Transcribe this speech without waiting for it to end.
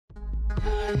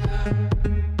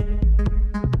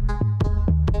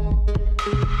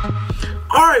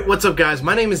Alright, what's up guys?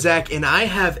 My name is Zach and I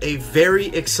have a very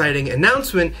exciting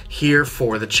announcement here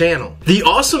for the channel. The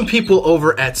awesome people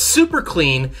over at Super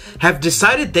Clean have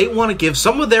decided they want to give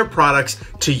some of their products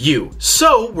to you.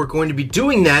 So we're going to be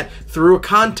doing that through a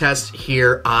contest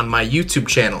here on my YouTube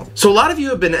channel. So a lot of you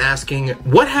have been asking,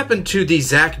 what happened to the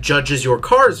Zach Judges Your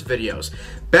Cars videos?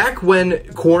 Back when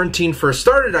quarantine first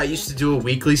started, I used to do a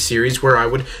weekly series where I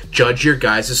would judge your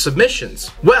guys' submissions.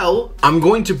 Well, I'm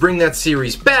going to bring that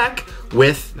series back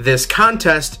with this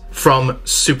contest from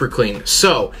Super Clean.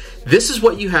 So, this is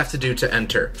what you have to do to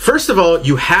enter. First of all,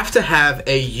 you have to have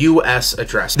a US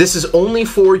address. This is only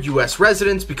for US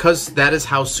residents because that is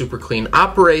how Super Clean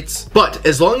operates. But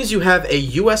as long as you have a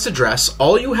US address,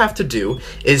 all you have to do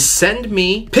is send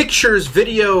me pictures,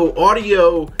 video,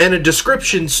 audio, and a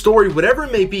description, story, whatever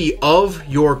it may be of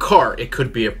your car. It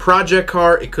could be a project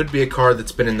car, it could be a car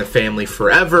that's been in the family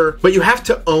forever, but you have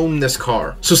to own this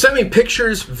car. So send me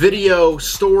pictures, video,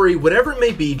 story, whatever it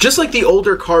may be, just like the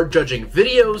older car judging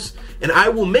videos, and I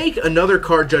will make another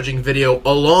car judging video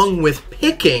along with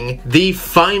picking the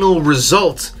final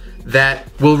result that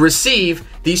will receive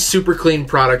these Super Clean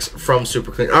products from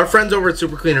Super Clean. Our friends over at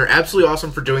Super Clean are absolutely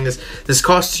awesome for doing this. This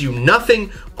costs you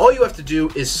nothing. All you have to do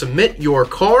is submit your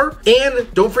car,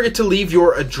 and don't forget to leave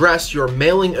your address, your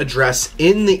mailing address,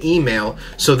 in the email,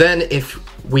 so then if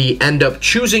we end up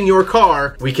choosing your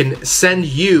car, we can send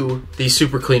you these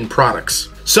Super Clean products.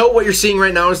 So what you're seeing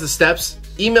right now is the steps.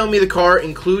 Email me the car,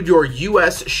 include your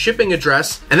US shipping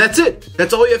address, and that's it.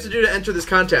 That's all you have to do to enter this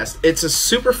contest. It's a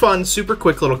super fun, super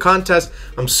quick little contest.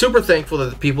 I'm super thankful that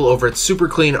the people over at Super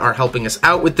Clean are helping us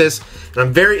out with this, and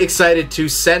I'm very excited to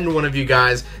send one of you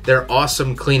guys their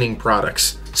awesome cleaning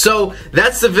products. So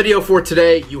that's the video for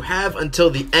today. You have until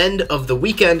the end of the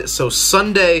weekend, so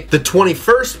Sunday the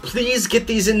 21st. Please get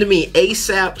these into me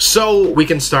ASAP so we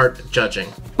can start judging.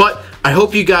 But I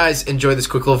hope you guys enjoy this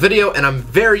quick little video, and I'm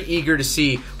very eager to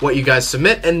see what you guys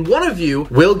submit, and one of you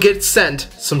will get sent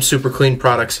some Super Clean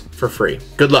products for free.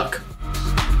 Good luck.